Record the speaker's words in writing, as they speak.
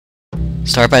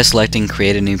Start by selecting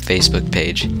Create a new Facebook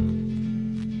page.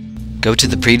 Go to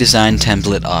the pre-designed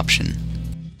template option.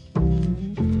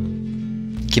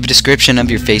 Give a description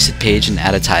of your FaceIt page and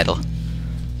add a title.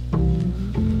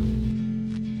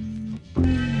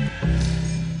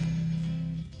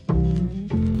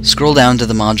 Scroll down to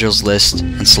the modules list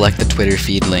and select the Twitter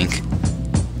feed link.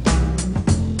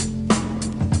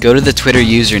 Go to the Twitter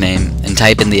username and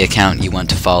type in the account you want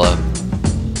to follow.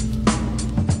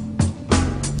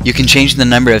 You can change the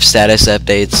number of status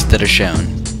updates that are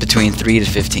shown, between 3 to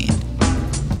 15.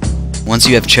 Once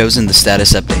you have chosen the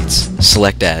status updates,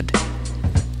 select Add.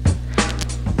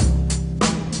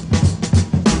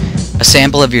 A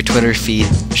sample of your Twitter feed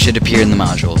should appear in the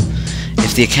module.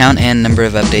 If the account and number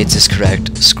of updates is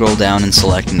correct, scroll down and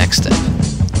select Next Step.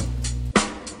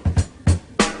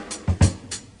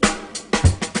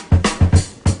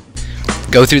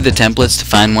 Go through the templates to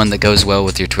find one that goes well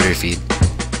with your Twitter feed.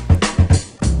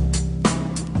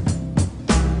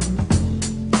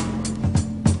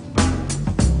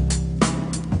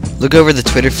 Look over the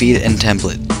Twitter feed and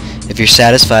template. If you're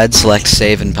satisfied, select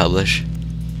Save and Publish.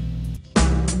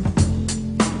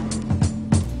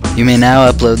 You may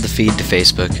now upload the feed to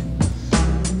Facebook.